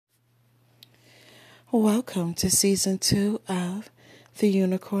Welcome to Season 2 of the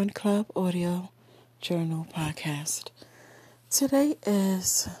Unicorn Club Audio Journal Podcast. Today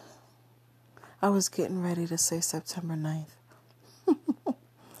is, I was getting ready to say September 9th.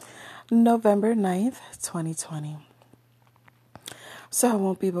 November 9th, 2020. So I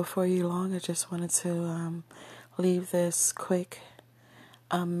won't be before you long. I just wanted to leave this quick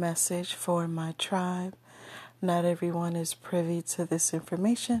message for my tribe. Not everyone is privy to this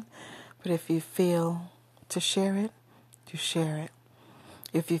information, but if you feel to share it, you share it.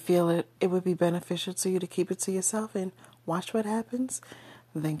 If you feel it would be beneficial to you to keep it to yourself and watch what happens,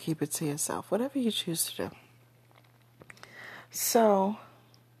 then keep it to yourself. Whatever you choose to do. So,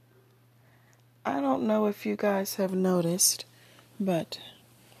 I don't know if you guys have noticed, but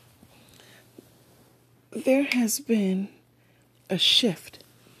there has been a shift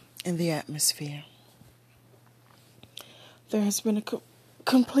in the atmosphere. There has been a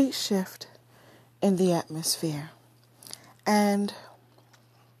complete shift in the atmosphere. And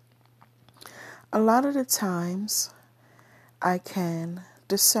a lot of the times I can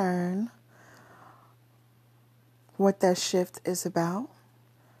discern what that shift is about.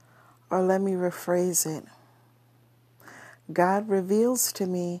 Or let me rephrase it. God reveals to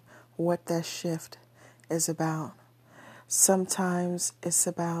me what that shift is about. Sometimes it's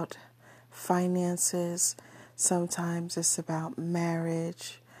about finances. Sometimes it's about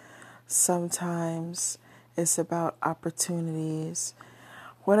marriage. Sometimes it's about opportunities.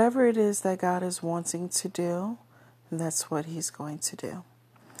 Whatever it is that God is wanting to do, that's what He's going to do.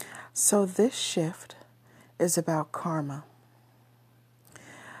 So this shift is about karma.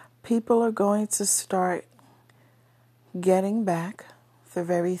 People are going to start getting back the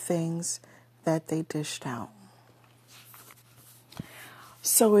very things that they dished out.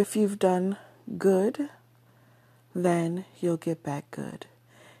 So if you've done good, then you'll get back good.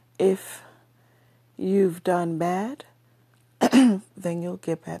 If you've done bad, then you'll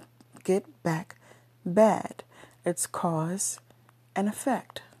get back bad. It's cause and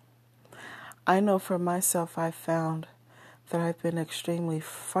effect. I know for myself, I found that I've been extremely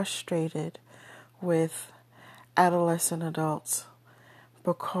frustrated with adolescent adults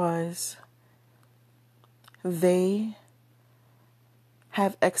because they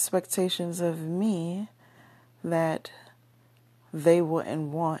have expectations of me that they wouldn't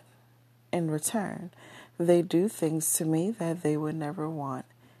want in return. They do things to me that they would never want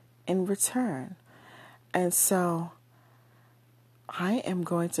in return. And so I am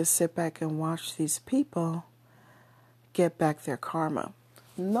going to sit back and watch these people get back their karma.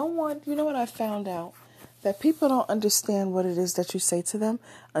 You know what I found out? That people don't understand what it is that you say to them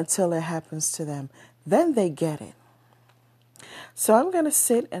until it happens to them. Then they get it. So I'm going to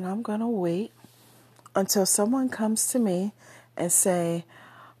sit and I'm going to wait until someone comes to me and say,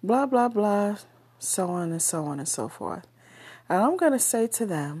 blah, blah, blah, so on and so on and so forth. And I'm going to say to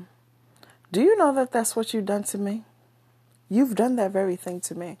them, do you know that that's what you've done to me? You've done that very thing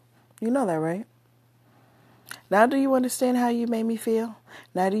to me. You know that, right? Now do you understand how you made me feel?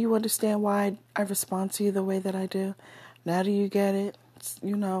 Now do you understand why I respond to you the way that I do? Now do you get it?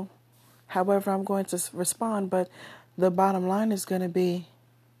 However I'm going to respond, but the bottom line is going to be,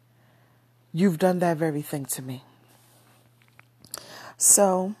 you've done that very thing to me.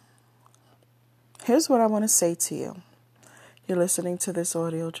 So, here's what I want to say to you. You're listening to this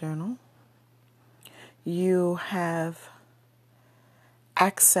audio journal. You have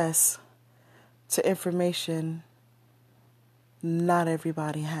access to information not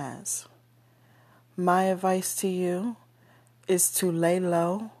everybody has. My advice to you is to lay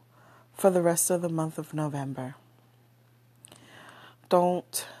low for the rest of the month of November.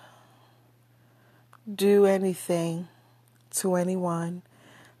 Don't do anything to anyone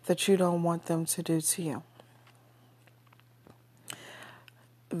that you don't want them to do to you.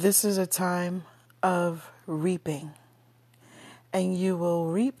 This is a time of reaping, and you will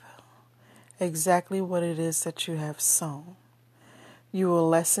reap exactly what it is that you have sown. You will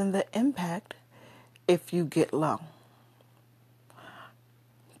lessen the impact if you get low.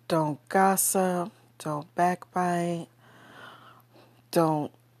 Don't gossip, don't backbite,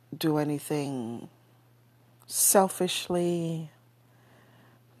 don't do anything selfishly,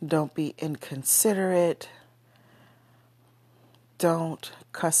 don't be inconsiderate, don't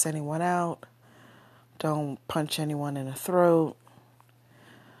cuss anyone out, don't punch anyone in the throat,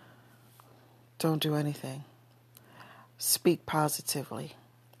 don't do anything. Speak positively.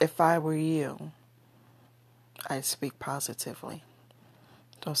 If I were you, I'd speak positively.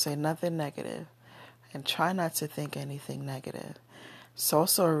 Don't say nothing negative, and try not to think anything negative. It's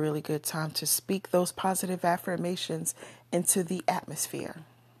also a really good time to speak those positive affirmations into the atmosphere.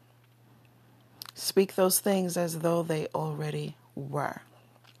 Speak those things as though they already were.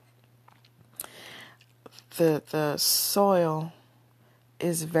 The soil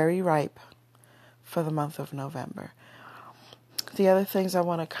is very ripe for the month of November. The other things I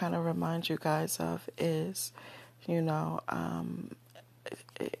want to kind of remind you guys of is, it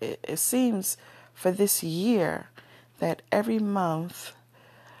seems for this year that every month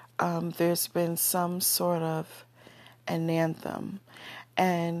there's been some sort of an anthem.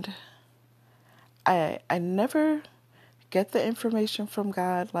 And I never get the information from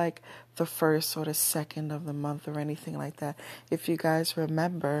God like the first or the second of the month or anything like that. If you guys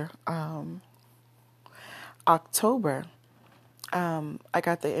remember, October, I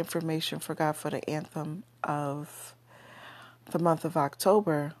got the information for God for the anthem of the month of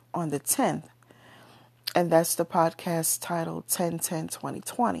October on the 10th. And that's the podcast titled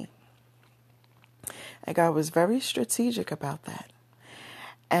 10-10-2020. And God was very strategic about that.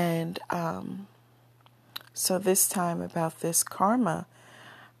 And so this time about this karma,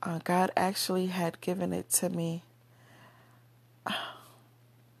 God actually had given it to me.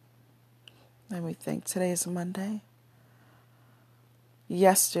 Let me think. Today is Monday.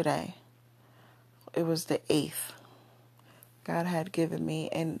 Yesterday, it was the 8th. God had given me,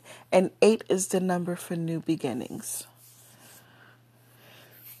 and 8 is the number for new beginnings.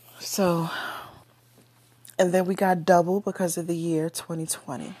 So, and then we got double because of the year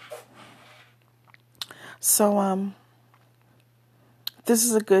 2020. So, this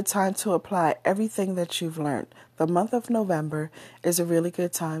is a good time to apply everything that you've learned. The month of November is a really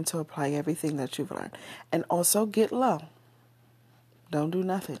good time to apply everything that you've learned. And also get low. Don't do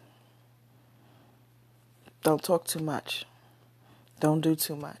nothing. Don't talk too much. Don't do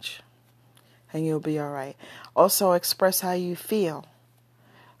too much. And you'll be all right. Also, express how you feel.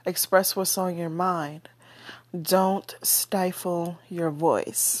 Express what's on your mind. Don't stifle your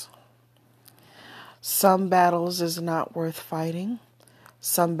voice. Some battles is not worth fighting.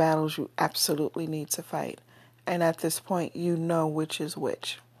 Some battles you absolutely need to fight. And at this point, you know which is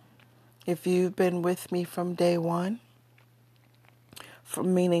which. If you've been with me from day one,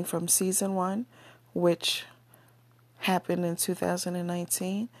 meaning from season 1, which happened in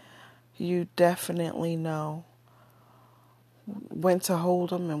 2019, you definitely know when to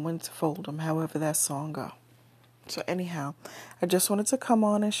hold them and when to fold them, however that song go. So anyhow, I just wanted to come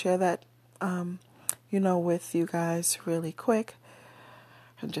on and share that, with you guys really quick.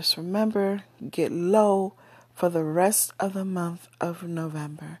 And just remember, get low for the rest of the month of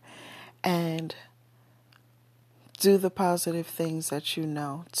November. And do the positive things that you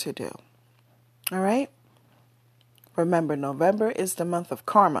know to do. All right? Remember, November is the month of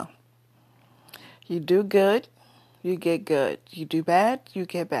karma. You do good, you get good. You do bad, you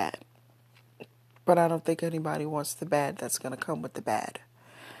get bad. But I don't think anybody wants the bad that's going to come with the bad.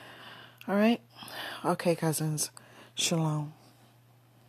 All right? Okay, cousins. Shalom.